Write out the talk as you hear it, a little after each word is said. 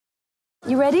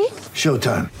You ready?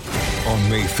 Showtime. On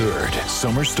May 3rd,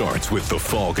 summer starts with The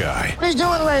Fall Guy. Let's do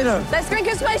it later. Let's drink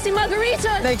a spicy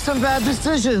margarita. Make some bad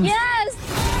decisions.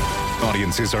 Yes!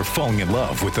 Audiences are falling in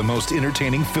love with the most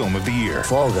entertaining film of the year.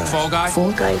 Fall Guy. Fall Guy?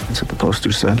 Fall guy. That's what the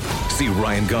poster said. See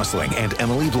Ryan Gosling and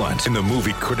Emily Blunt in the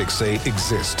movie critics say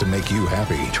exists to make you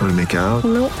happy. Trying to make it out?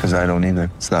 Nope. Because I don't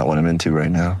either. It's not what I'm into right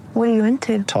now. What are you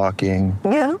into? Talking.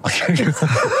 Yeah.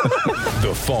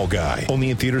 The Fall Guy.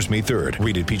 Only in theaters May 3rd.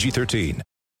 Rated PG-13.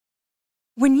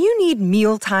 When you need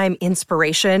mealtime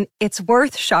inspiration, it's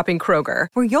worth shopping Kroger,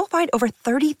 where you'll find over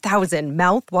 30,000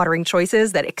 mouth-watering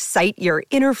choices that excite your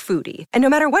inner foodie. And no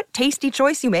matter what tasty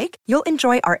choice you make, you'll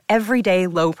enjoy our everyday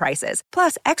low prices,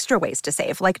 plus extra ways to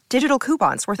save, like digital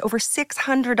coupons worth over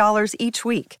 $600 each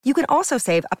week. You can also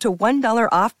save up to $1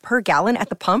 off per gallon at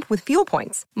the pump with fuel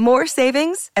points. More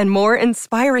savings and more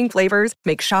inspiring flavors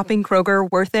make shopping Kroger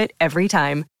worth it every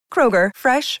time. Kroger,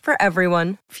 fresh for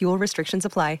everyone. Fuel restrictions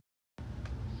apply.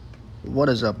 What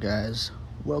is up, guys?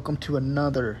 Welcome to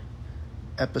another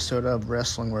episode of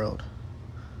Wrestling World.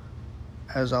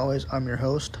 As always, I'm your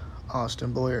host,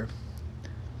 Austin Boyer.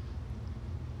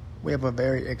 We have a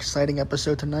very exciting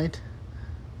episode tonight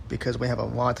because we have a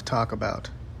lot to talk about.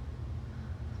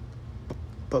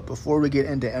 But before we get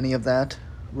into any of that,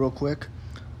 real quick,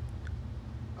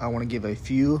 I want to give a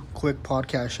few quick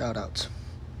podcast shout-outs.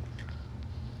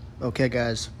 Okay,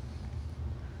 guys.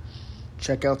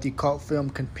 Check out the Cult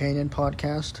Film Companion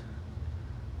podcast,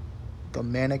 the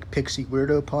Manic Pixie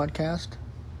Weirdo podcast,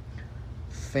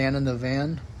 Fan in the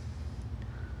Van,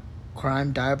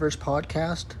 Crime Divers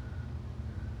podcast,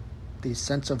 the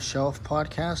Sense of Shelf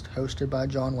podcast hosted by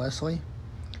John Wesley,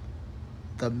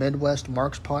 the Midwest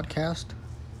Marks podcast,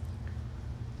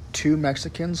 Two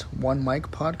Mexicans, One Mic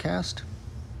podcast.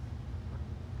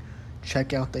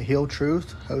 Check out The Hill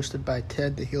Truth hosted by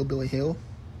Ted the Hillbilly Hill.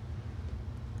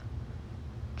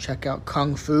 Check out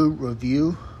Kung Fu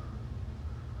Review,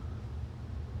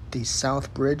 the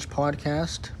South Bridge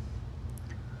podcast,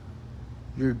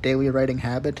 Your Daily Writing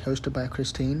Habit, hosted by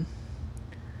Christine,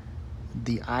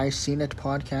 the I Seen It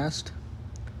podcast.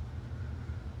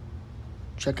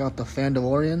 Check out the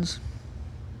Fandalorians.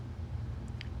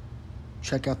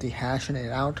 Check out the Hashing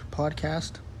It Out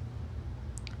podcast,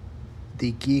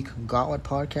 the Geek Gauntlet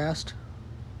podcast.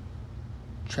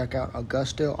 Check out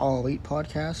Augusto All Elite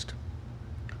podcast,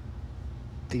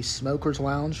 the Smokers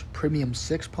Lounge Premium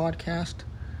 6 podcast,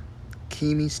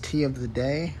 Kimi's Tea of the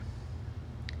Day,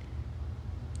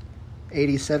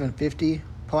 8750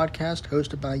 podcast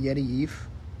hosted by Yeti Eve,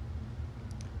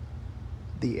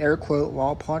 the Air Quote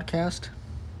Law podcast,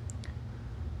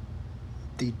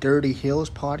 the Dirty Hills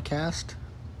podcast,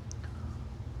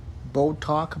 Bold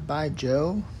Talk by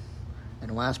Joe,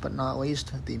 and last but not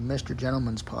least, the Mr.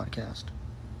 Gentleman's podcast.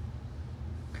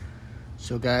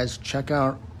 So guys, check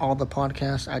out all the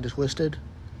podcasts I just listed.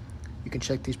 You can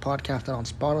check these podcasts out on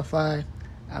Spotify,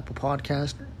 Apple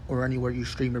Podcast, or anywhere you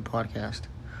stream your podcast.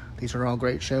 These are all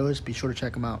great shows. Be sure to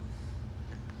check them out.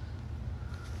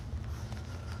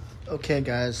 Okay,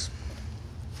 guys.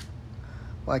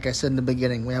 Like I said in the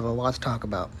beginning, we have a lot to talk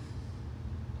about.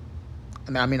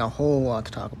 I mean a whole lot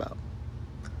to talk about.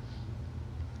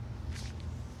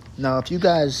 Now, if you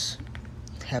guys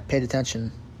have paid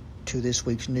attention to this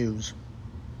week's news,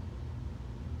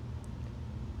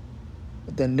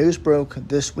 the news broke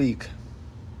this week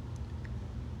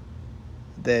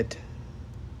that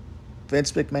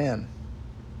Vince McMahon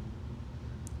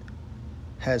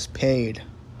has paid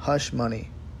hush money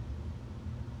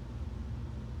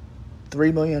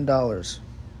 $3 million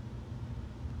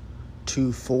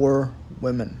to 4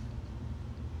 women.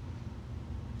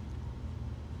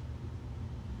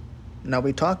 Now,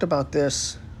 we talked about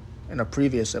this in a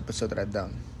previous episode that I've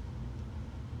done.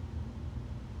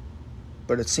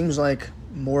 But it seems like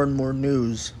more and more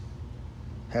news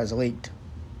has leaked.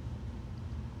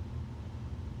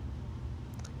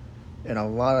 And a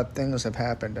lot of things have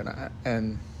happened.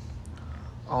 And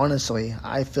honestly,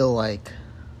 I feel like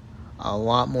a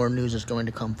lot more news is going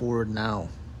to come forward now.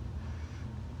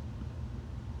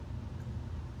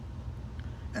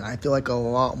 And I feel like a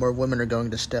lot more women are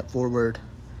going to step forward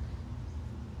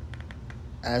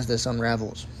as this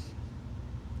unravels.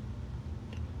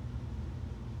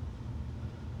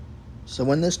 So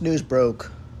when this news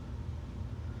broke,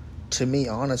 to me,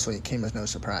 honestly, it came as no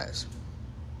surprise.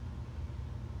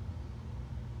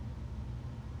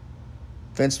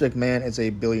 Vince McMahon is a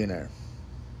billionaire.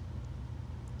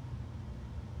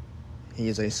 He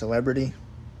is a celebrity.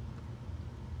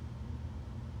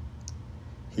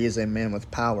 He is a man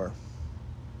with power.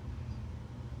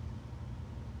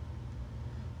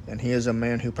 And he is a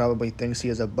man who probably thinks he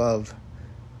is above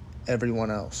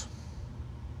everyone else.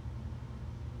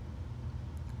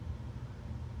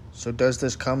 So does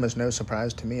this come as no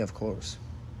surprise to me? Of course.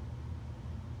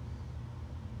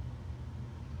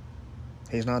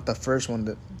 He's not the first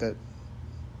one that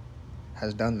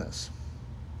has done this.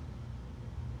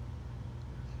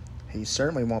 He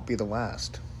certainly won't be the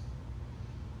last.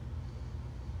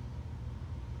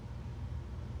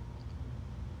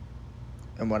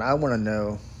 And what I want to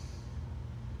know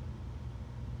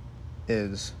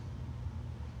is,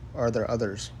 are there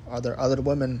others? Are there other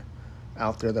women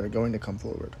out there that are going to come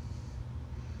forward?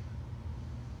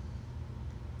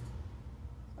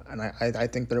 And I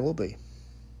think there will be.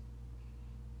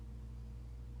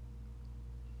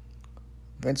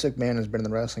 Vince McMahon has been in the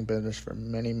wrestling business for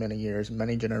many, many years,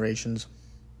 many generations.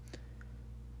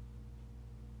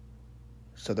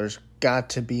 So there's got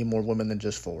to be more women than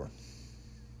just 4.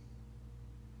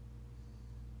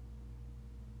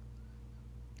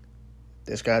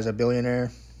 This guy's a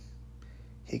billionaire.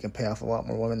 He can pay off a lot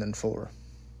more women than 4.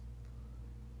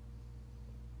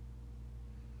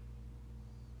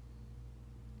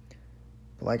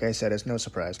 But like I said, it's no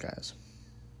surprise, guys.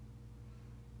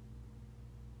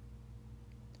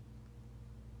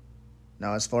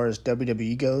 Now, as far as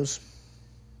WWE goes,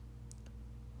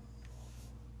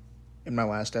 in my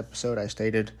last episode, I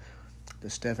stated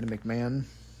that Stephanie McMahon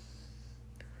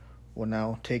will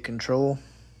now take control,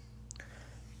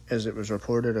 as it was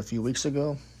reported a few weeks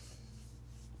ago.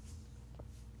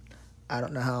 I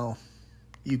don't know how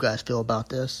you guys feel about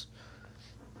this.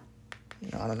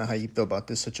 I don't know how you feel about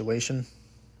this situation.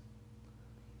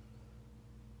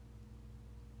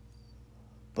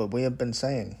 But we have been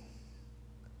saying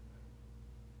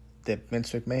that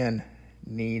Vince McMahon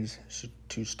needs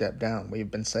to step down.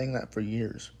 We've been saying that for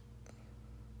years.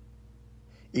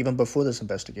 Even before this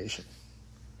investigation.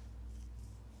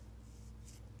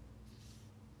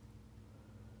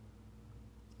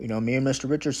 Me and Mr.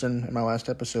 Richardson, in my last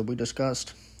episode, we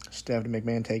discussed Stephanie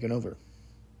McMahon taking over.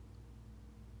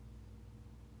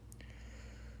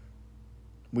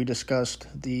 We discussed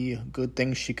the good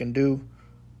things she can do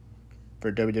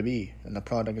for WWE and the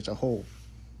product as a whole.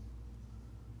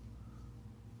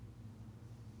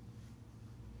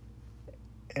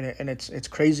 And it's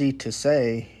crazy to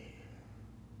say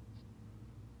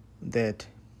that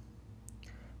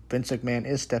Vince McMahon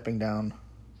is stepping down,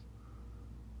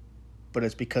 but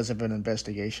it's because of an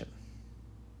investigation.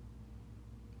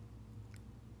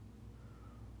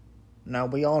 Now,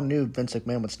 we all knew Vince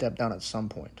McMahon would step down at some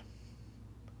point.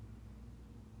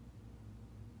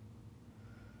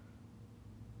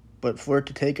 But for it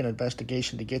to take an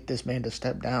investigation to get this man to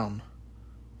step down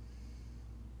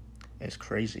is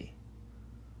crazy.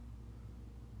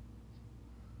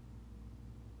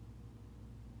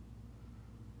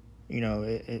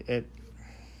 Either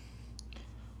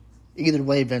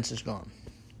way, Vince is gone.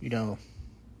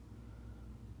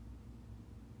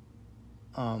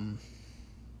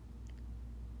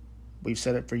 We've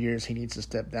said it for years, he needs to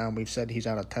step down. We've said he's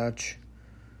out of touch.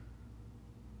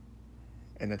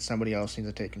 And that somebody else needs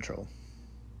to take control.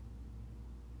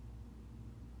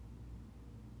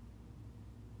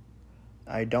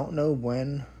 I don't know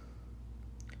when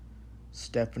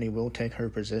Stephanie will take her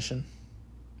position.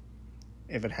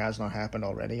 If it has not happened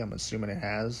already, I'm assuming it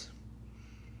has.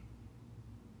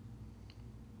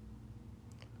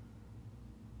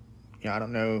 I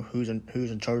don't know who's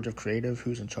in charge of creative,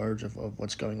 who's in charge of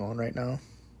what's going on right now.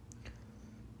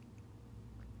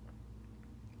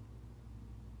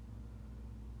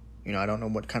 I don't know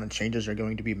what kind of changes are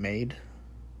going to be made.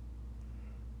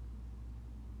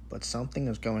 But something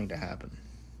is going to happen.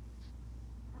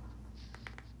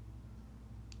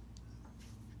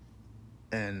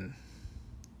 And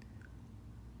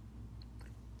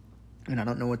I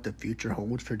don't know what the future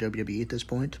holds for WWE at this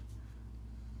point.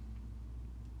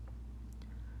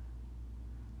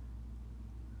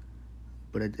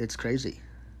 But it's crazy.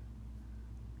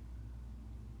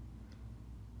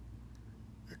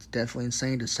 It's definitely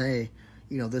insane to say,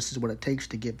 this is what it takes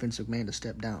to get Vince McMahon to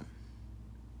step down.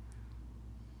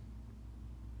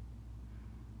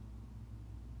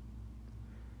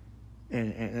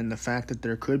 And the fact that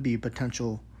there could be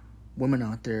potential women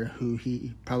out there who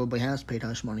he probably has paid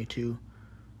hush money to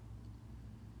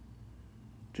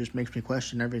just makes me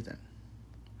question everything.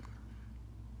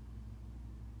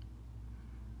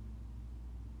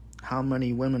 How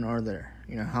many women are there?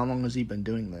 How long has he been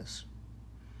doing this?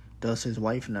 Does his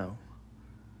wife know?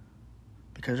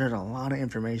 Because there's a lot of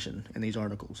information in these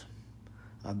articles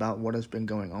about what has been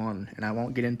going on, and I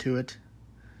won't get into it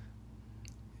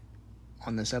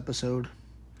on this episode,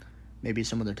 maybe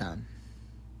some other time,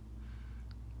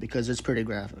 because it's pretty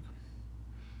graphic.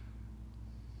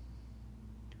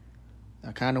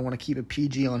 I kind of want to keep it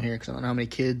PG on here because I don't know how many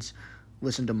kids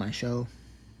listen to my show.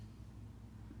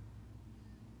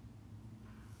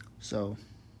 So,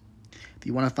 if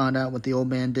you want to find out what the old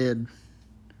man did,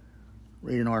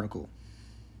 read an article.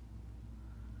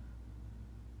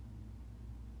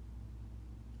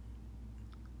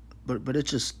 But it's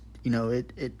just,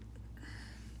 it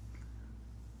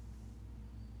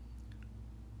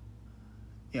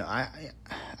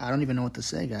I don't even know what to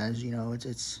say, guys.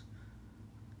 It's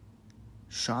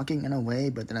shocking in a way,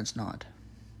 but then it's not.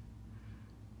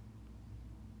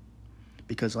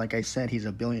 Because like I said, he's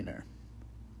a billionaire.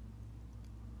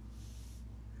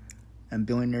 And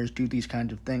billionaires do these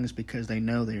kinds of things because they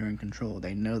know they are in control.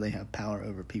 They know they have power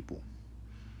over people.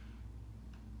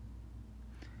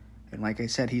 And like I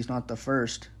said, he's not the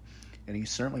first, and he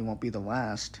certainly won't be the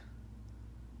last.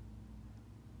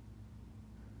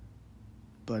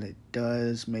 But it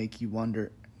does make you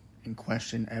wonder and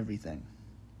question everything.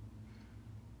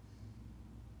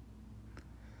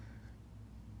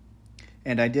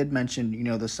 And I did mention,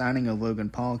 the signing of Logan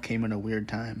Paul came at a weird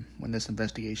time when this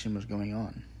investigation was going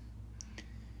on.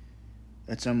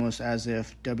 It's almost as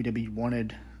if WWE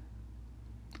wanted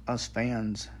us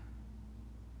fans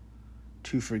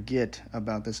to forget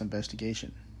about this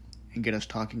investigation and get us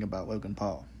talking about Logan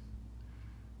Paul.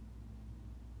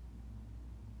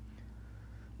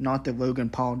 Not that Logan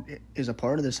Paul is a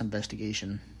part of this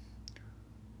investigation,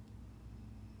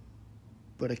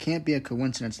 but it can't be a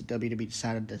coincidence that WWE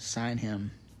decided to sign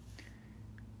him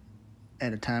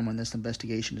at a time when this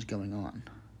investigation is going on,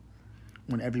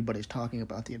 when everybody's talking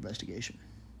about the investigation.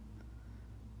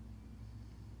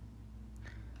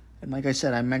 And like I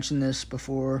said, I mentioned this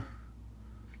before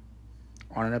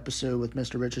on an episode with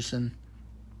Mr. Richardson.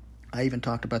 I even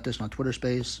talked about this on Twitter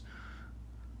Space.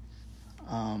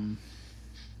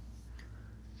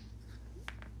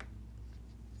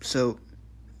 So,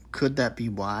 could that be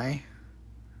why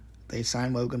they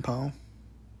signed Logan Paul?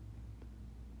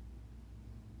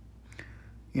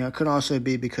 It could also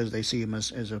be because they see him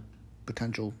as a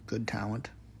potential good talent.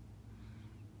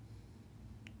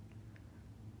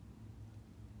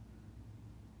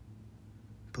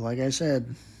 But like I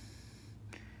said,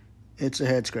 it's a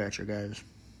head scratcher, guys.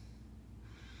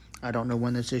 I don't know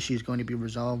when this issue is going to be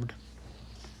resolved.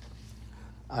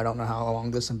 I don't know how long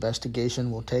this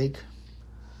investigation will take.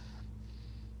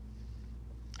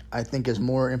 I think as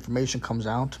more information comes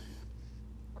out,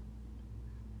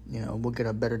 we'll get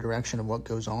a better direction of what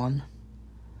goes on.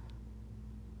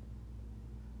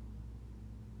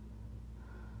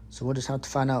 So we'll just have to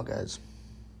find out, guys.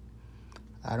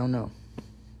 I don't know.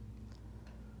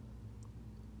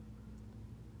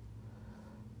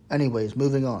 Anyways,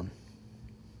 moving on.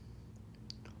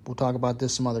 We'll talk about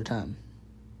this some other time.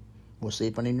 We'll see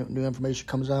if any new information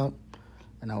comes out,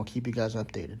 and I will keep you guys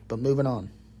updated. But moving on.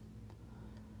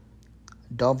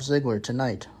 Dolph Ziggler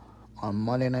tonight on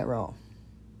Monday Night Raw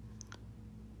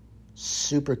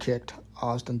super kicked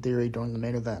Austin Theory during the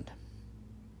main event.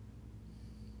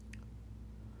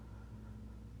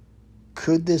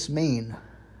 Could this mean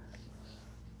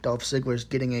Dolph Ziggler is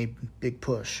getting a big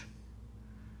push?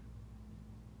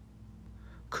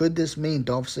 Could this mean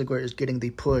Dolph Ziggler is getting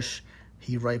the push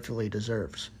he rightfully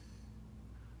deserves?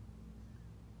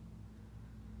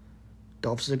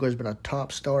 Dolph Ziggler has been a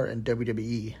top star in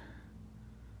WWE.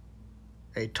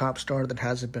 A top star that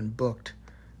hasn't been booked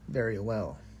very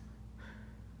well.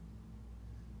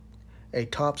 A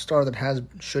top star that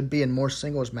should be in more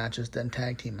singles matches than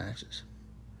tag team matches.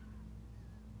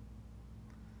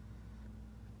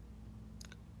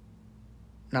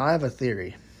 Now, I have a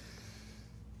theory.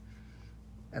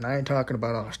 And I ain't talking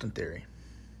about Austin Theory.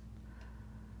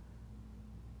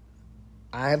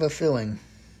 I have a feeling,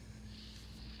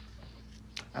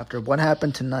 after what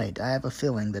happened tonight, I have a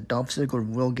feeling that Dolph Ziggler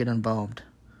will get involved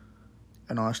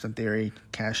in Austin Theory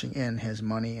cashing in his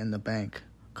Money in the Bank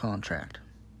contract.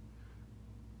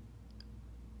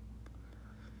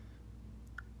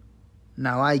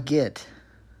 Now, I get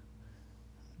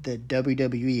that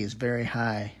WWE is very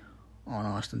high on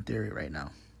Austin Theory right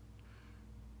now.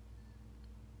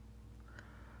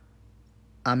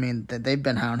 I mean, they've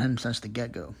been high on him since the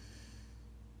get-go.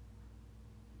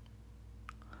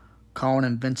 Calling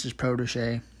him Vince's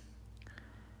protege,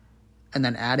 and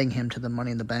then adding him to the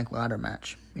Money in the Bank ladder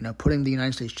match. Putting the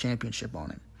United States Championship on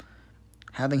him.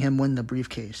 Having him win the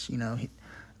briefcase.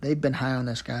 They've been high on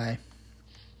this guy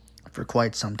for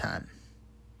quite some time.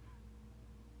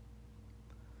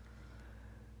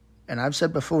 And I've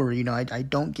said before, I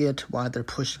don't get why they're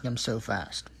pushing him so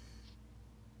fast.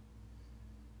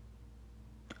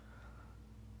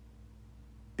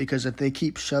 Because if they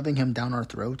keep shoving him down our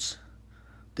throats,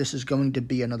 this is going to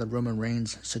be another Roman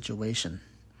Reigns situation.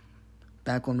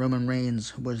 Back when Roman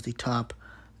Reigns was the top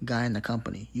guy in the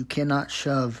company. You cannot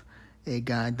shove a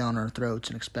guy down our throats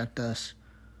and expect us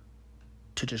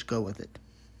to just go with it.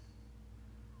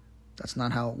 That's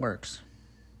not how it works.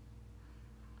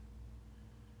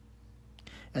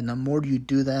 And the more you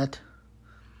do that,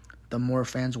 the more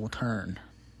fans will turn.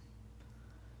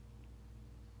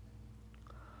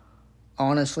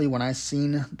 Honestly, when I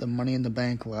seen the Money in the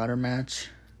Bank ladder match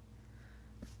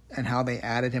and how they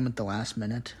added him at the last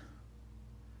minute,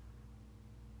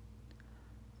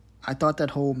 I thought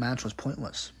that whole match was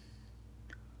pointless.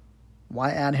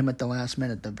 Why add him at the last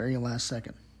minute, the very last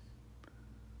second?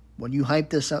 When you hype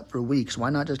this up for weeks, why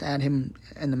not just add him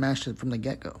in the match from the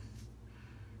get-go?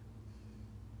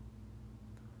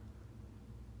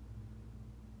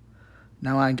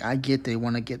 Now I get they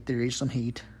want to get Theory some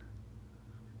heat.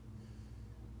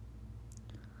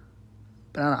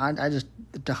 But I just,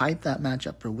 to hype that match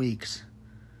up for weeks,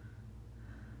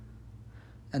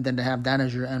 and then to have that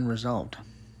as your end result.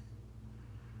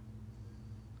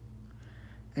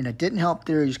 And it didn't help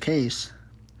Theory's case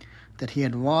that he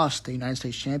had lost the United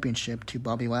States Championship to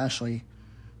Bobby Lashley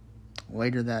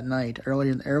later that night,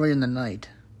 earlier in the night.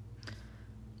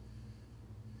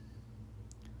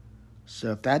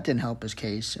 So if that didn't help his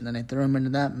case, and then they threw him into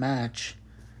that match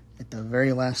at the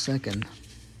very last second,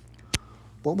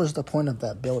 what was the point of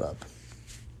that build-up?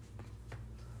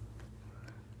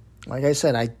 Like I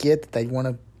said, I get that they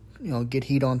want to, get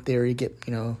heat on Theory, get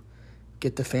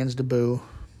the fans to boo.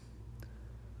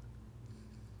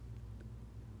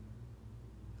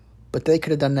 But they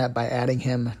could have done that by adding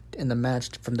him in the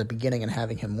match from the beginning and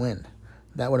having him win.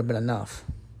 That would have been enough.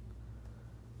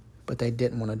 But they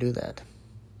didn't want to do that.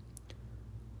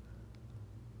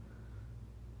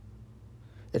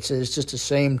 It's just a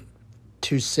shame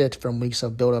to sit from weeks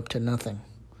of build-up to nothing.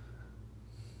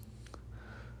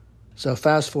 So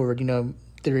fast forward,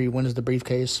 Theory wins the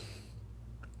briefcase.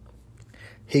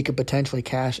 He could potentially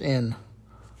cash in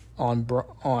on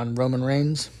Roman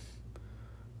Reigns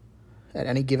at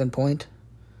any given point.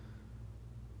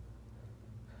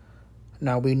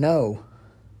 Now we know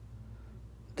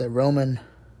that Roman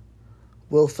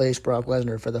will face Brock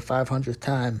Lesnar for the 500th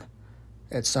time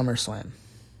at SummerSlam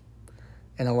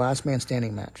in a last man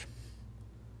standing match.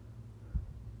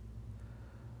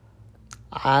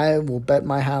 I will bet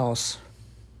my house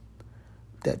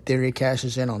that Theory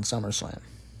cashes in on SummerSlam.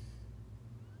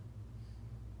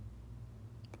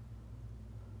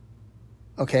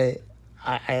 Okay,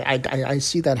 I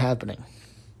see that happening.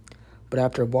 But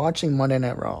after watching Monday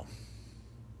Night Raw,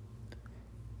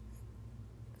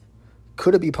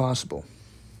 could it be possible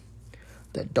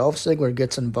that Dolph Ziggler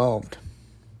gets involved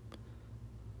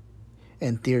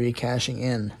in Theory cashing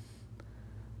in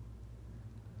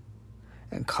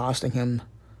and costing him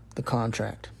the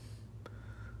contract?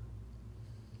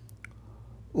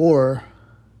 Or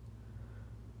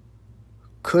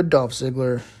could Dolph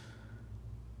Ziggler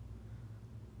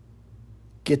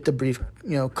get the brief,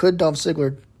 could Dolph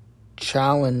Ziggler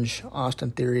challenge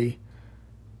Austin Theory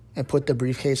and put the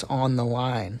briefcase on the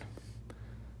line,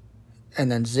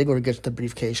 and then Ziggler gets the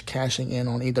briefcase cashing in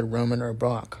on either Roman or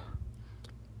Brock?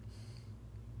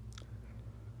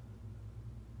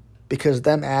 Because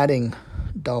them adding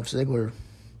Dolph Ziggler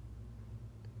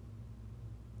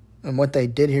and what they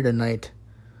did here tonight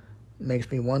makes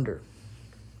me wonder.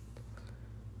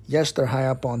 Yes, they're high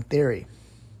up on Theory.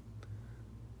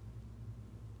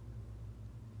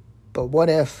 But what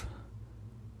if,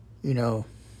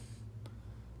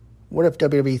 what if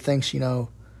WWE thinks,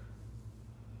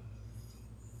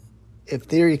 if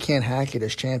Theory can't hack it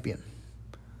as champion,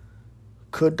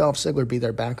 could Dolph Ziggler be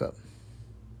their backup?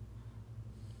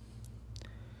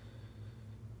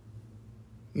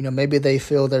 Maybe they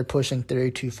feel they're pushing Theory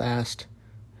too fast,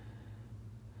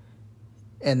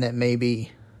 and that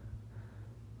maybe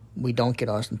we don't get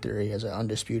Austin Theory as an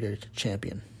undisputed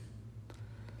champion.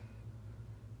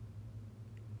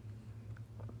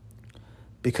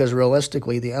 Because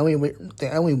realistically, the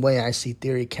only way I see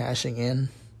Theory cashing in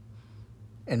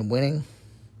and winning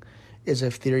is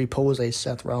if Theory pulls a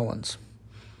Seth Rollins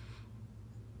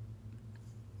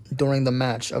during the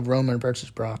match of Roman versus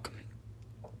Brock.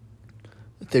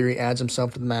 Theory adds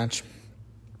himself to the match,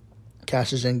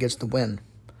 cashes in, gets the win.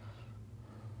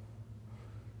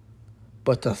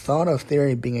 But the thought of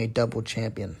Theory being a double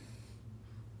champion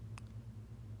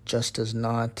just does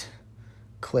not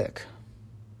click.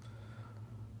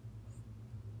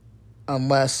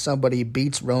 Unless somebody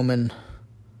beats Roman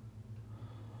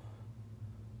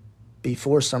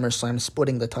before SummerSlam,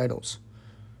 splitting the titles.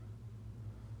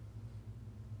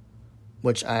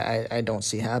 Which I don't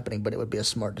see happening, but it would be a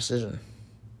smart decision.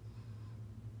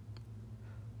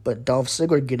 But Dolph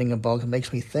Ziggler getting involved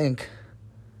makes me think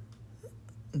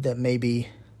that maybe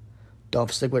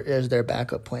Dolph Ziggler is their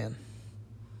backup plan.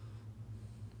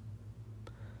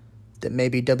 That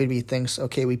maybe WWE thinks,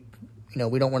 okay, we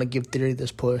don't want to give Theory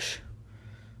this push,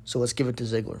 so let's give it to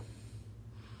Ziggler,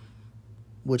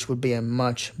 which would be a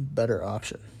much better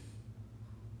option.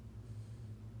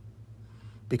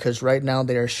 Because right now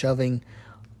they are shoving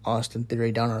Austin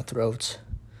Theory down our throats.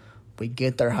 We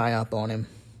get their high up on him.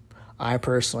 I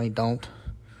personally don't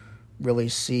really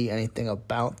see anything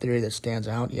about Theory that stands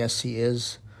out. Yes, he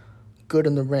is good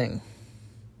in the ring,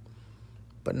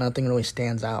 but nothing really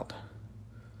stands out.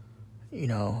 I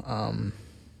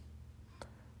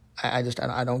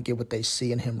don't get what they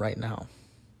see in him right now.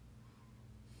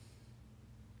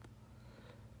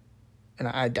 And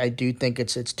I do think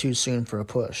it's too soon for a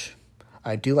push.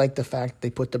 I do like the fact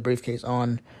they put the briefcase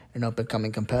on an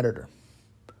up-and-coming competitor.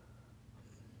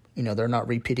 They're not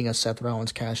repeating a Seth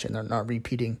Rollins cash-in. They're not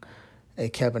repeating a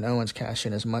Kevin Owens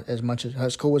cash-in as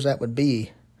cool as that would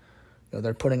be.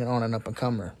 They're putting it on an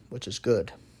up-and-comer, which is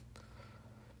good.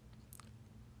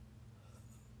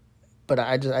 But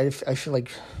I feel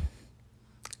like,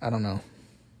 I don't know.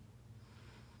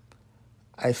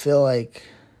 I feel like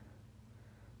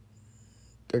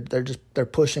they're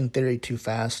pushing Theory too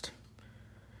fast.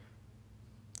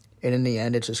 And in the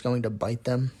end, it's just going to bite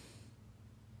them.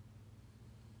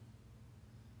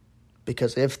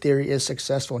 Because if Theory is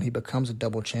successful and he becomes a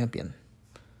double champion,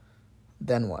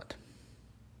 then what?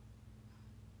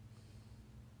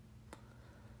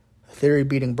 Theory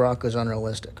beating Brock is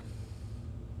unrealistic.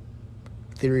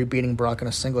 Theory beating Brock in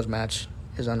a singles match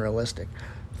is unrealistic.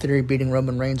 Theory beating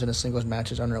Roman Reigns in a singles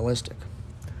match is unrealistic.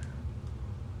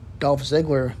 Dolph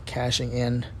Ziggler cashing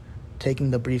in,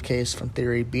 taking the briefcase from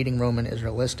Theory, beating Roman is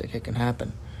realistic. It can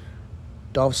happen.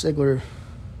 Dolph Ziggler,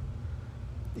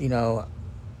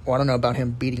 I don't know about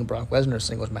him beating Brock Lesnar in a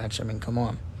singles match. I mean, come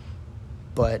on.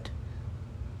 But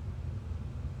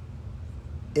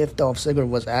if Dolph Ziggler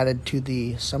was added to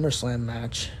the SummerSlam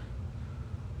match,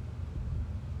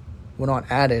 well,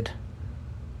 not added,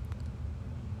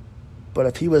 but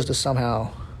if he was to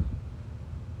somehow,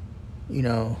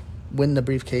 win the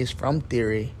briefcase from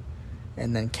Theory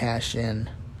and then cash in,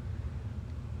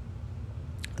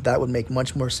 that would make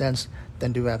much more sense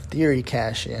than to have Theory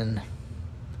cash in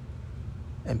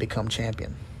and become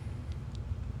champion.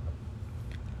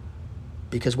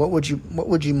 Because what would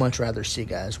you much rather see,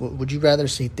 guys? Would you rather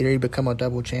see Theory become a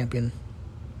double champion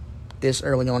this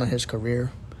early on in his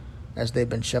career, as they've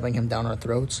been shoving him down our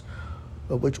throats?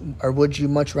 Or would you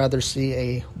much rather see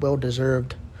a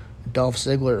well-deserved Dolph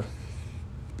Ziggler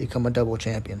become a double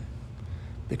champion?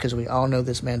 Because we all know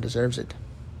this man deserves it.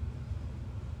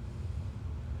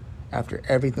 After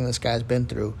everything this guy's been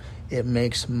through, it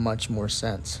makes much more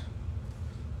sense.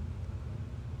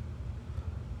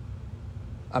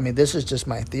 I mean, this is just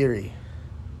my theory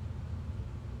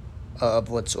of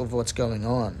what's going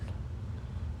on,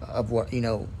 of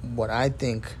what I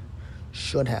think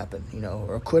should happen,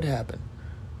 or could happen.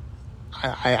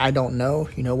 I don't know,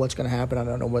 what's going to happen. I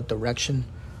don't know what direction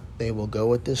they will go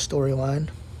with this storyline.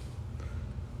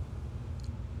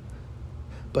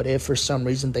 But if for some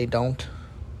reason they don't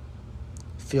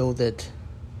feel that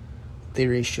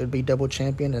Theory should be double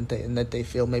champion and that they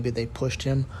feel maybe they pushed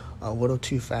him a little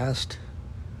too fast,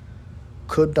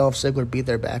 could Dolph Ziggler be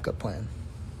their backup plan?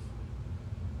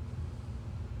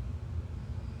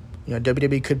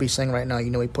 WWE could be saying right now,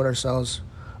 we put ourselves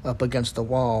up against the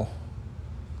wall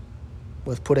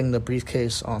with putting the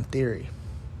briefcase on Theory.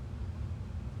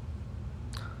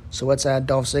 So let's add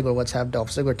Dolph Ziggler. Let's have Dolph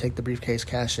Ziggler take the briefcase,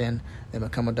 cash in, and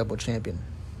become a double champion.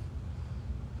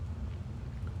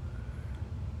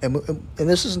 And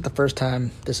this isn't the first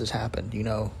time this has happened.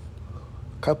 A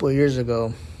couple of years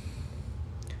ago,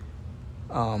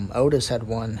 Otis had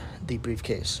won the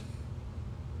briefcase.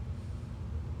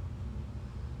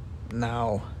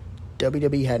 Now,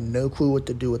 WWE had no clue what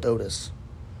to do with Otis.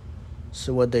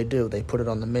 So what'd they do? They put it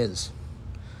on The Miz.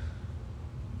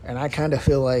 And I kind of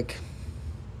feel like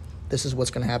this is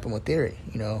what's going to happen with Theory,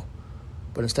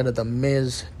 But instead of The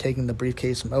Miz taking the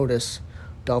briefcase from Otis,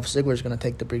 Dolph Ziggler is going to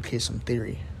take the briefcase from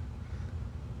Theory.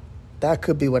 That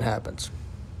could be what happens.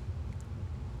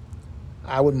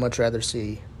 I would much rather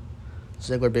see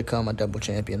Ziggler become a double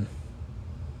champion.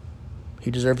 He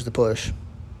deserves the push.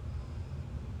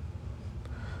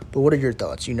 But what are your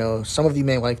thoughts? Some of you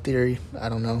may like Theory. I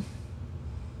don't know.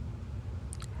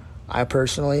 I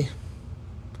personally,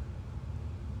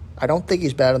 I don't think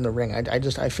he's bad in the ring.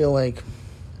 I feel like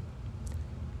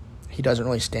he doesn't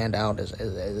really stand out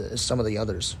as some of the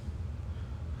others.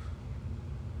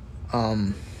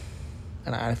 And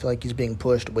I feel like he's being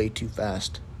pushed way too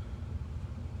fast,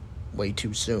 way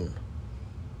too soon.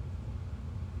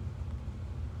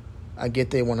 I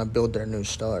get they want to build their new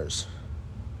stars.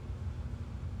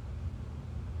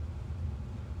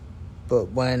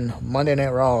 But when Monday Night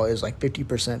Raw is like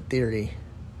 50% theory,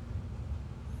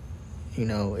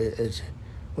 it's a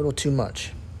little too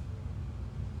much.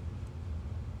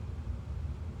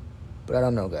 But I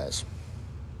don't know, guys.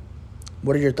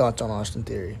 What are your thoughts on Austin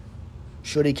Theory?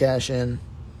 Should he cash in?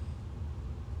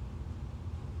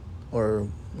 Or,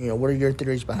 what are your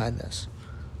theories behind this?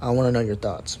 I want to know your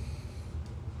thoughts.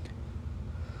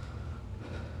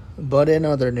 But in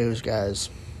other news, guys,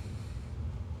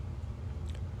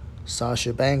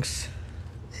 Sasha Banks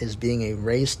is being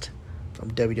erased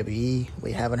from WWE.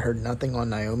 We haven't heard nothing on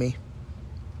Naomi.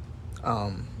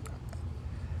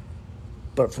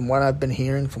 But from what I've been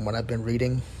hearing, from what I've been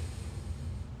reading,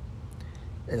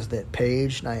 is that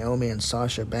Paige, Naomi, and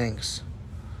Sasha Banks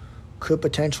could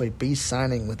potentially be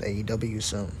signing with AEW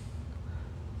soon.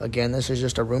 Again, this is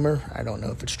just a rumor. I don't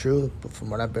know if it's true, but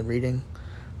from what I've been reading,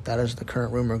 that is the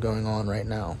current rumor going on right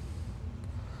now.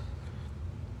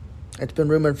 It's been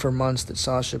rumored for months that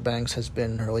Sasha Banks has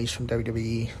been released from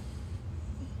WWE,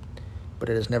 but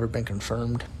it has never been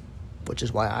confirmed, which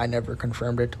is why I never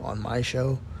confirmed it on my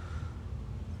show.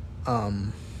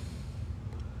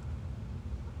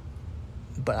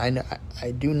 But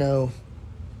I do know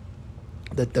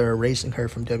that they're erasing her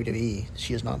from WWE.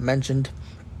 She is not mentioned.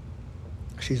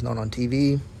 She's not on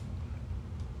TV.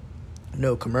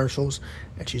 No commercials.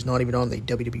 And she's not even on the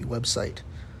WWE website.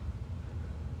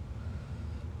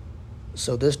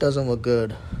 So this doesn't look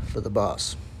good for the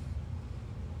boss.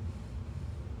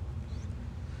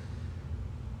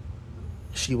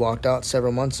 She walked out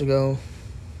several months ago.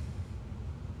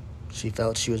 She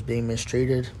felt she was being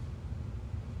mistreated.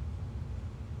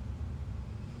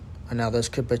 And now this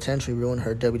could potentially ruin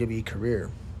her WWE career.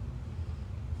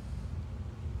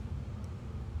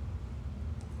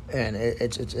 And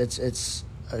it's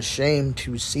a shame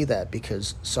to see that,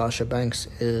 because Sasha Banks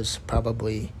is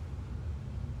probably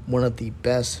one of the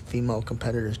best female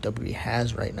competitors WWE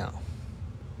has right now.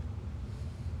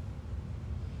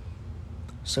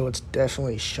 So it's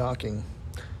definitely shocking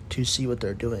to see what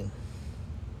they're doing.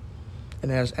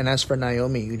 And as for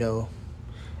Naomi,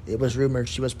 it was rumored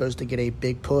she was supposed to get a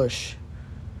big push,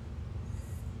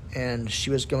 and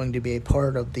she was going to be a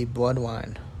part of the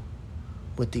bloodline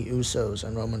with the Usos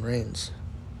and Roman Reigns.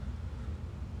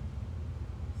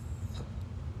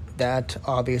 That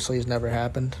obviously has never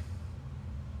happened.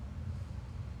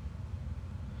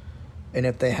 And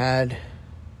if they had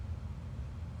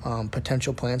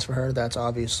potential plans for her, that's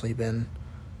obviously been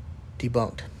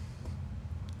debunked.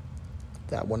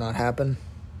 That will not happen.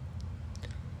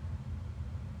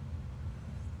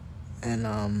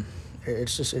 And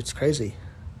it's crazy.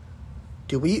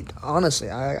 Do we, honestly,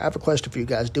 I have a question for you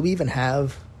guys. Do we even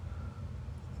have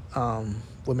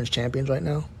women's champions right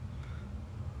now?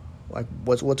 Like,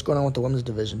 what's going on with the women's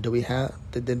division? Do we have,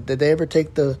 did they ever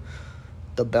take the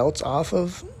belts off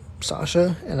of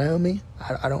Sasha and Naomi?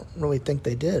 I don't really think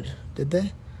they did. Did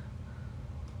they?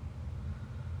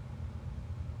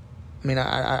 I mean,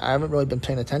 I haven't really been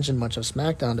paying attention much of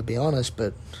SmackDown, to be honest,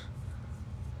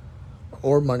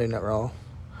 or Monday Night Raw.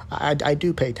 I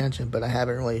do pay attention, but I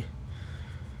haven't really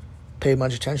paid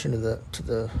much attention to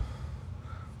the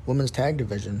women's tag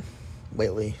division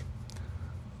lately.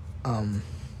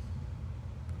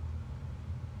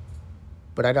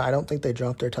 But I don't think they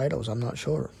dropped their titles. I'm not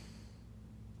sure.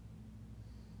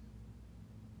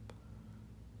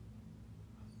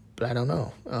 But I don't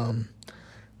know.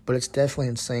 But it's definitely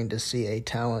insane to see a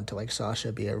talent like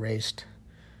Sasha be erased,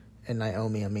 and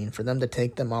Naomi. I mean, for them to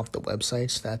take them off the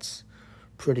websites, that's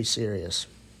pretty serious.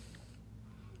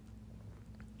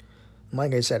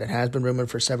 Like I said, it has been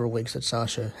rumored for several weeks that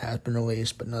Sasha has been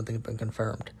released, but nothing's been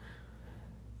confirmed.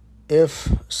 If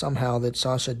somehow that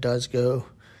Sasha does go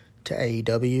to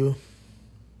AEW,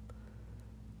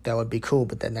 that would be cool,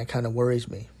 but then that kind of worries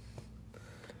me.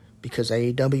 Because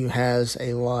AEW has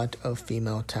a lot of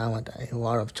female talent, a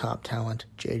lot of top talent.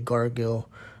 Jade Cargill,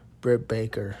 Britt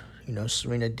Baker,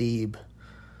 Serena Deeb.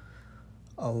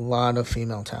 A lot of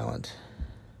female talent.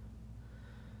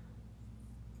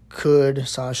 Could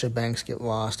Sasha Banks get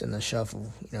lost in the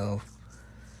shuffle?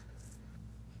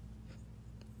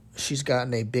 She's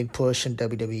gotten a big push in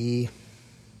WWE.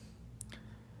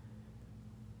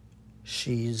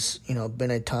 She's, been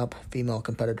a top female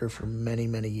competitor for many,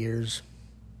 many years.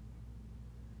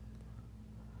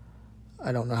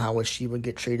 I don't know how she would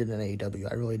get treated in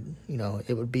AEW. I really,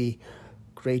 it would be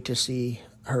great to see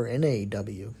her in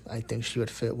AEW. I think she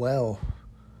would fit well.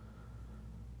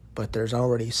 But there's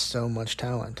already so much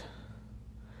talent.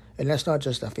 And that's not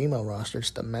just the female roster, it's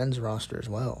the men's roster as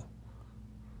well.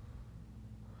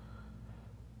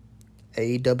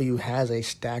 AEW has a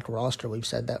stacked roster. We've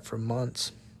said that for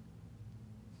months.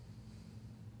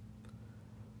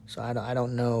 So I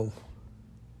don't know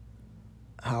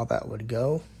how that would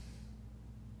go.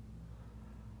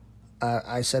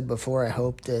 I said before, I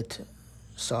hope that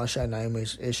Sasha and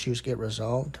Naomi's issues get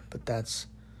resolved, but that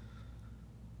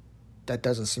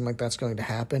doesn't seem like that's going to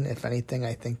happen. If anything,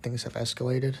 I think things have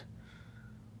escalated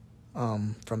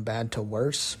from bad to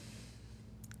worse.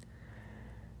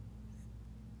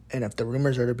 And if the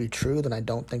rumors are to be true, then I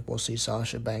don't think we'll see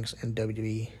Sasha Banks in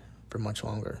WWE for much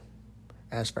longer.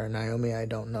 As for Naomi, I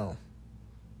don't know.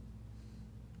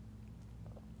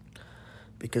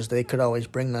 Because they could always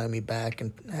bring Naomi back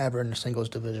and have her in the singles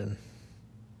division.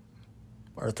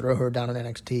 Or throw her down in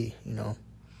NXT, you know.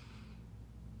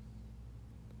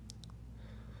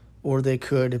 Or they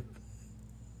could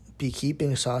be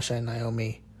keeping Sasha and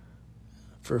Naomi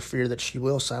for fear that she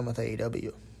will sign with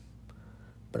AEW.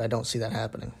 But I don't see that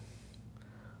happening.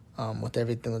 With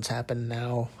everything that's happened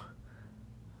now,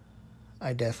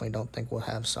 I definitely don't think we'll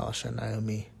have Sasha and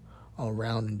Naomi all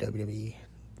around in WWE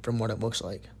from what it looks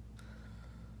like.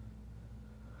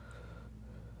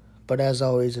 But as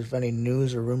always, if any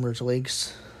news or rumors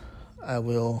leaks, I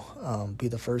will be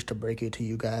the first to break it to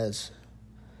you guys.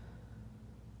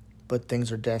 But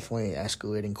things are definitely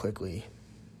escalating quickly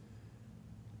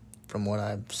from what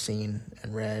I've seen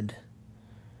and read.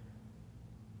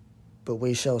 But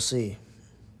we shall see.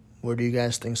 Where do you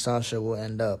guys think Sasha will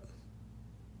end up?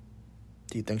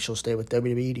 Do you think she'll stay with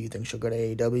WWE? Do you think she'll go to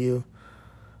AEW?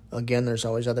 Again, there's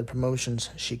always other promotions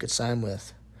she could sign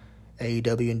with.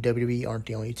 AEW and WWE aren't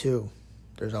the only two.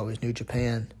 There's always New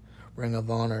Japan, Ring of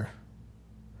Honor.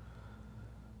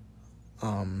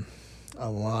 A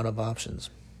lot of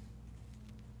options.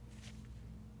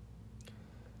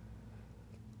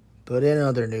 But in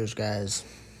other news, guys,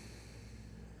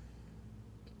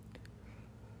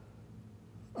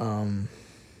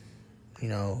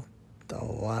 a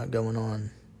lot going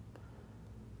on.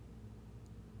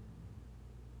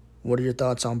 What are your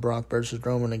thoughts on Brock versus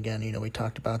Roman again? We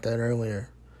talked about that earlier.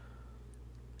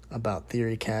 About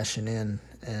Theory cashing in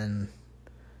and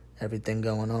everything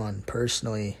going on.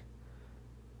 Personally,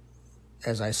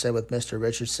 as I said with Mr.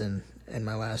 Richardson in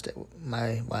my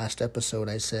last episode,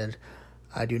 I said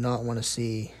I do not want to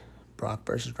see Brock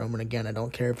versus Roman again. I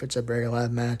don't care if it's a Buried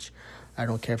Alive match. I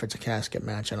don't care if it's a casket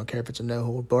match. I don't care if it's a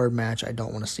no-hold-barred match. I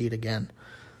don't want to see it again.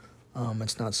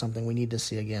 It's not something we need to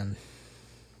see again.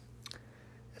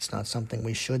 It's not something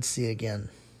we should see again.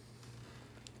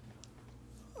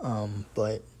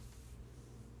 But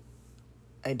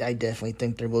I definitely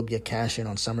think there will be a cash-in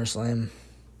on SummerSlam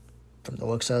from the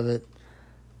looks of it.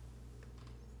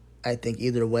 I think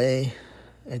either way,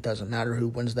 it doesn't matter who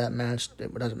wins that match.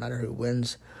 It doesn't matter who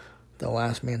wins the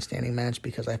last man standing match,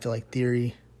 because I feel like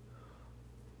Theory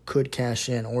could cash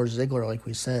in, or Ziggler, like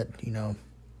we said.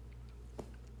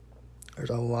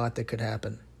 There's a lot that could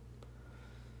happen.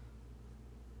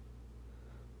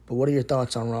 But what are your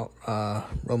thoughts on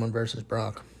Roman versus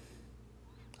Brock?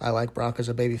 I like Brock as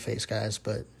a babyface, guys,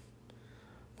 but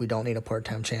we don't need a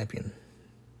part-time champion.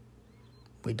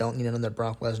 We don't need another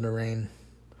Brock Lesnar reign.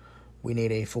 We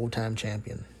need a full-time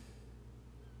champion.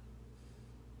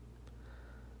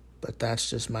 But that's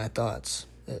just my thoughts.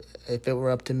 If it were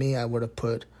up to me, I would have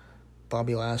put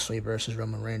Bobby Lashley versus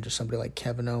Roman Reigns, or somebody like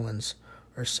Kevin Owens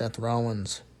or Seth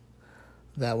Rollins.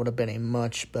 That would have been a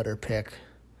much better pick.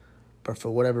 But for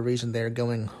whatever reason, they're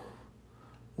going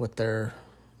with their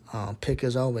pick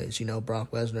as always,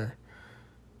 Brock Lesnar.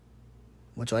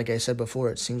 Which, like I said before,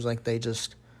 it seems like they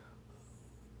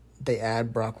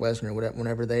add Brock Lesnar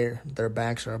whenever their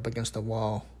backs are up against the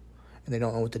wall and they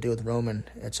don't know what to do with Roman.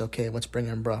 It's okay, let's bring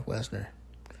in Brock Lesnar.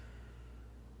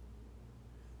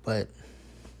 But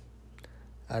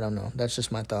I don't know. That's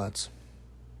just my thoughts.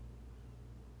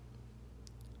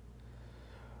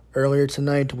 Earlier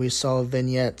tonight, we saw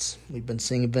vignettes. We've been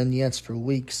seeing vignettes for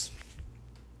weeks.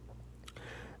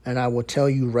 And I will tell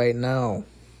you right now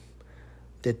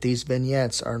that these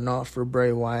vignettes are not for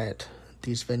Bray Wyatt.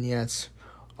 These vignettes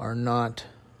are not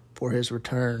for his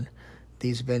return.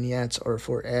 These vignettes are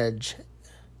for Edge.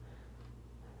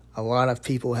 A lot of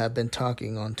people have been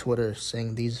talking on Twitter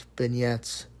saying these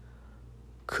vignettes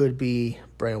could be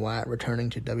Bray Wyatt returning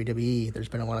to WWE. There's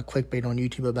been a lot of clickbait on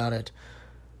YouTube about it.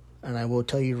 And I will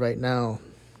tell you right now,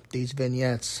 these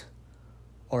vignettes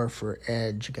are for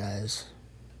Edge, guys.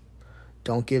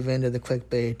 Don't give in to the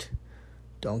clickbait.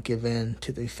 Don't give in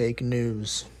to the fake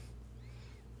news.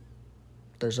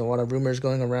 There's a lot of rumors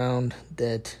going around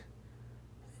that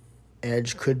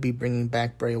Edge could be bringing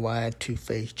back Bray Wyatt to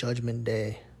face Judgment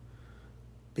Day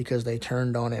because they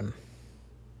turned on him.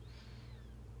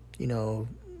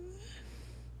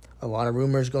 a lot of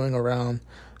rumors going around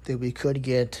that we could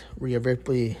get Rhea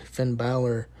Ripley, Finn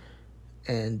Balor,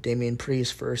 and Damian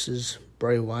Priest versus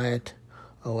Bray Wyatt,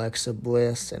 Alexa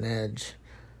Bliss, and Edge.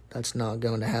 That's not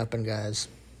going to happen, guys.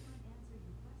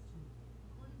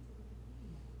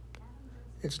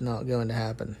 It's not going to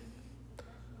happen.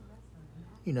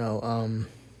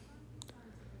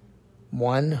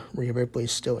 One, Rhea Ripley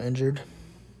is still injured.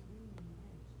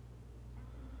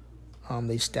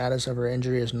 The status of her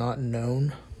injury is not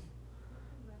known.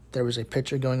 There was a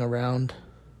picture going around.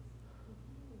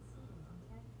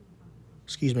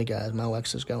 Excuse me, guys. My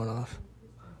Alexa's going off.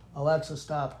 Alexa,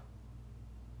 stop.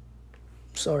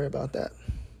 Sorry about that.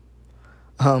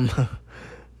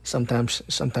 Sometimes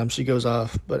she goes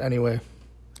off. But anyway,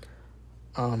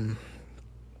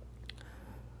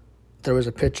 there was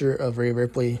a picture of Rhea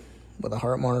Ripley with a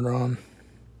heart monitor on.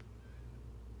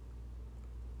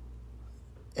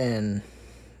 And,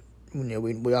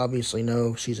 we obviously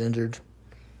know she's injured.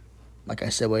 Like I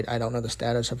said, I don't know the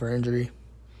status of her injury.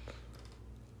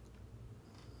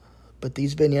 But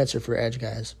these vignettes are for Edge,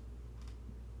 guys.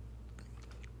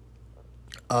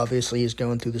 Obviously, he's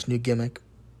going through this new gimmick.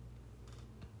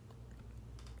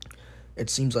 It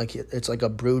seems like it's like a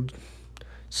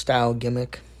Brood-style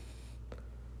gimmick.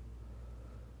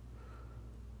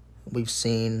 We've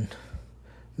seen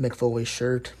Mick Foley's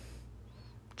shirt,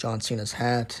 John Cena's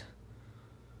hat,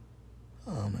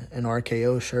 an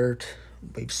RKO shirt.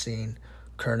 We've seen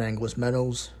Kurt Angle's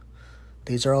medals.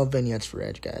 These are all vignettes for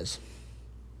Edge, guys.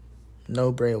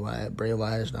 No Bray Wyatt. Bray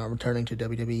Wyatt is not returning to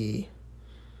WWE.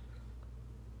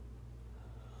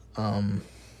 I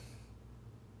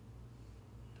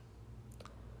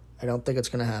don't think it's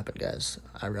going to happen, guys.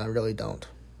 I really don't.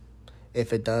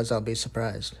 If it does, I'll be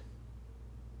surprised.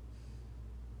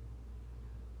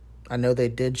 I know they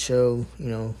did show,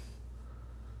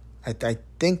 I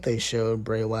think they showed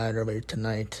Bray Wyatt earlier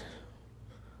tonight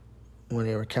when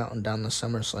they were counting down the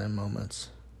SummerSlam moments.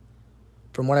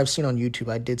 From what I've seen on YouTube,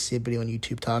 I did see a video on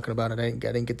YouTube talking about it. I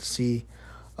didn't get to see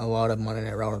a lot of Monday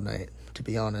Night Raw tonight, to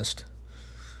be honest.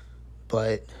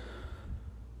 But,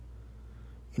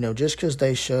 just because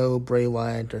they show Bray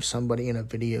Wyatt or somebody in a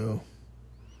video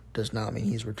does not mean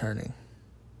he's returning.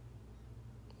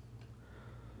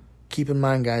 Keep in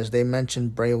mind, guys, they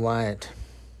mentioned Bray Wyatt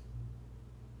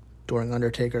during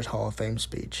Undertaker's Hall of Fame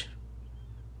speech.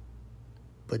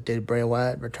 But did Bray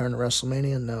Wyatt return at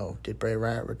WrestleMania? No. Did Bray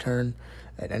Wyatt return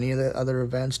at any of the other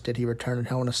events? Did he return at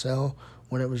Hell in a Cell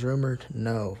when it was rumored?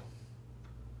 No.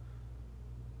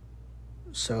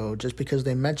 So just because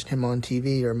they mention him on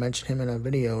TV or mention him in a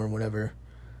video or whatever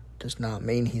does not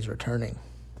mean he's returning.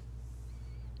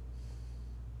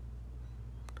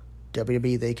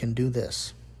 WWE, they can do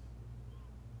this.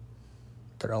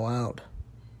 They're allowed.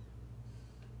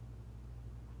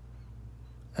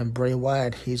 And Bray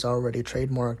Wyatt, he's already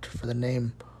trademarked for the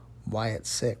name Wyatt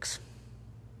 6.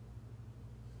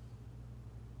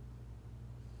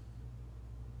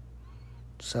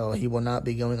 So he will not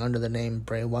be going under the name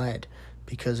Bray Wyatt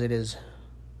because it is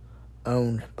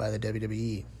owned by the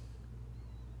WWE.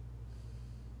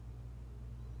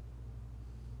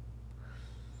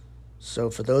 So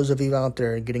for those of you out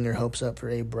there getting your hopes up for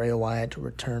a Bray Wyatt to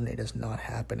return, it is not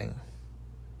happening.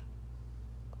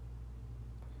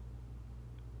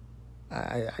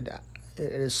 It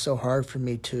is so hard for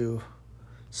me to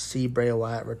see Bray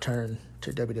Wyatt return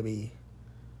to WWE.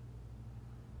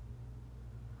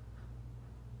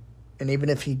 And even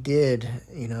if he did,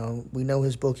 we know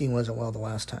his booking wasn't well the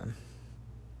last time.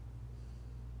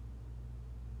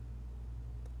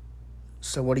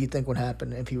 So what do you think would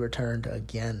happen if he returned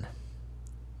again?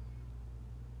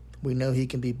 We know he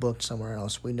can be booked somewhere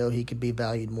else. We know he can be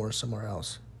valued more somewhere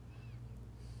else.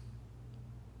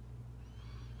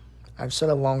 I've said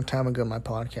a long time ago in my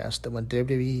podcast that when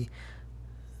WWE,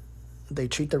 they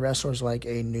treat the wrestlers like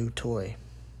a new toy.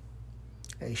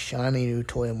 A shiny new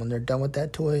toy. And when they're done with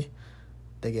that toy,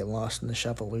 they get lost in the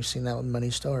shuffle. We've seen that with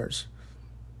many stars.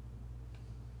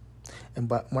 And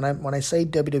but when I say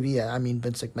WWE, I mean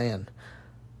Vince McMahon.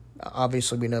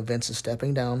 Obviously, we know Vince is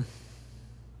stepping down.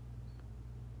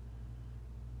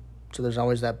 So there's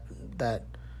always that thing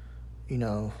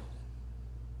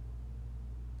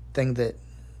that,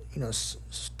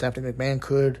 Stephanie McMahon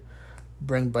could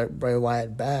bring Bray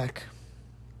Wyatt back.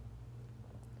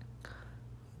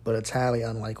 But it's highly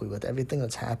unlikely with everything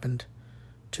that's happened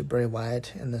to Bray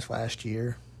Wyatt in this last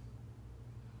year.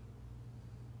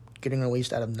 Getting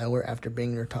released out of nowhere after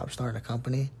being your top star in a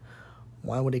company.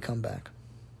 Why would he come back?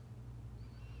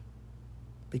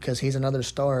 Because he's another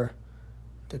star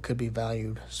that could be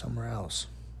valued somewhere else.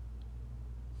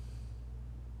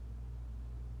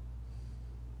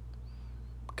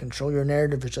 Control Your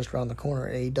Narrative is just around the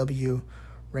corner. AEW,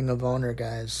 Ring of Honor,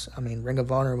 guys. I mean, Ring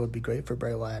of Honor would be great for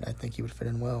Bray Wyatt. I think he would fit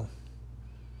in well.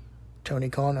 Tony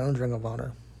Khan owns Ring of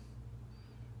Honor.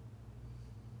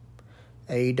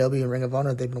 AEW and Ring of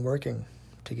Honor, they've been working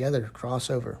together,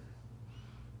 crossover.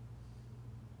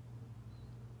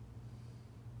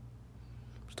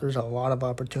 So there's a lot of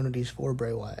opportunities for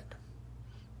Bray Wyatt.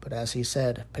 But as he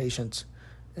said, patience.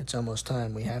 It's almost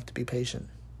time. We have to be patient.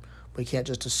 We can't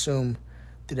just assume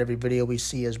that every video we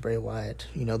see is Bray Wyatt.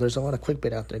 You know, there's a lot of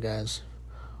clickbait out there, guys.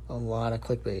 A lot of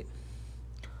clickbait.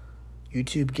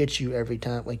 YouTube gets you every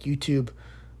time. Like, YouTube,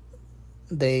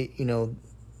 they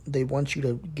want you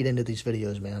to get into these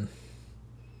videos, man.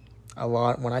 A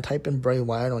lot. When I type in Bray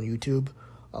Wyatt on YouTube,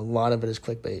 a lot of it is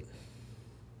clickbait.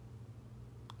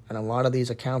 And a lot of these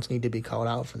accounts need to be called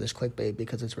out for this clickbait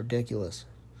because it's ridiculous.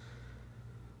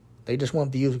 They just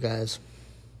want views, guys.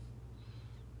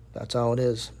 That's all it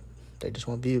is. They just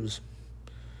want views.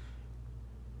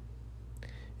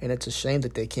 And it's a shame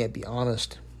that they can't be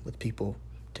honest with people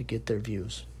to get their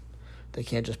views. They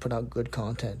can't just put out good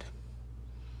content.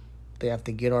 They have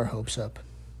to get our hopes up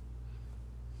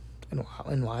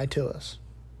and lie to us.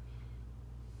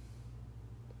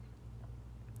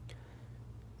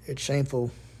 It's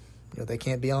shameful. You know, they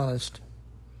can't be honest.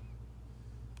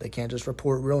 They can't just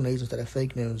report real news instead of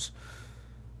fake news.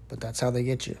 But that's how they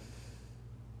get you.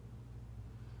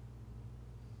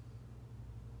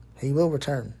 He will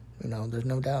return. You know, there's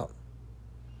no doubt.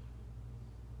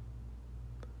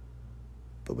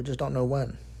 But we just don't know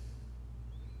when.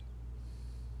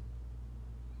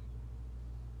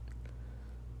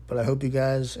 But I hope you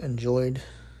guys enjoyed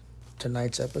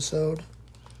tonight's episode.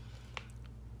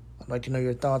 I'd like to know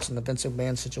your thoughts on the Vince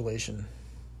McMahon situation.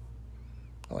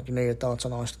 I'd like to know your thoughts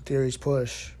on Austin Theory's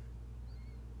push,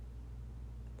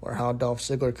 or how Dolph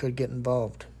Ziggler could get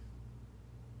involved.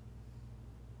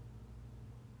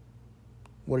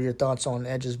 What are your thoughts on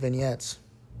Edge's vignettes?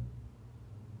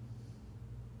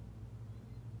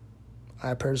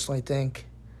 I personally think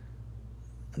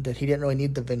that he didn't really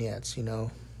need the vignettes, you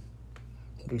know.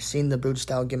 We've seen the boot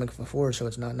style gimmick before, so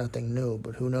it's not nothing new,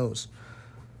 but who knows.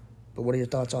 But what are your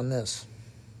thoughts on this?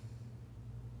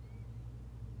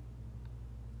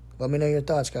 Let me know your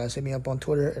thoughts, guys. Hit me up on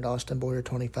Twitter at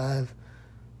AustinBoyer25.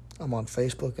 I'm on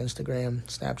Facebook, Instagram,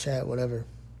 Snapchat, whatever.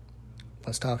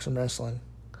 Let's talk some wrestling.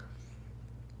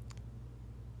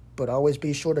 But always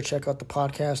be sure to check out the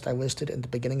podcast I listed at the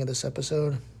beginning of this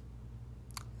episode.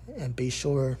 And be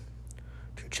sure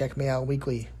to check me out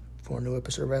weekly for a new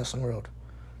episode of Wrestling World.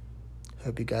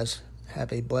 Hope you guys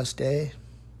have a blessed day.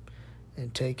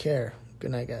 And take care.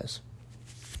 Good night, guys.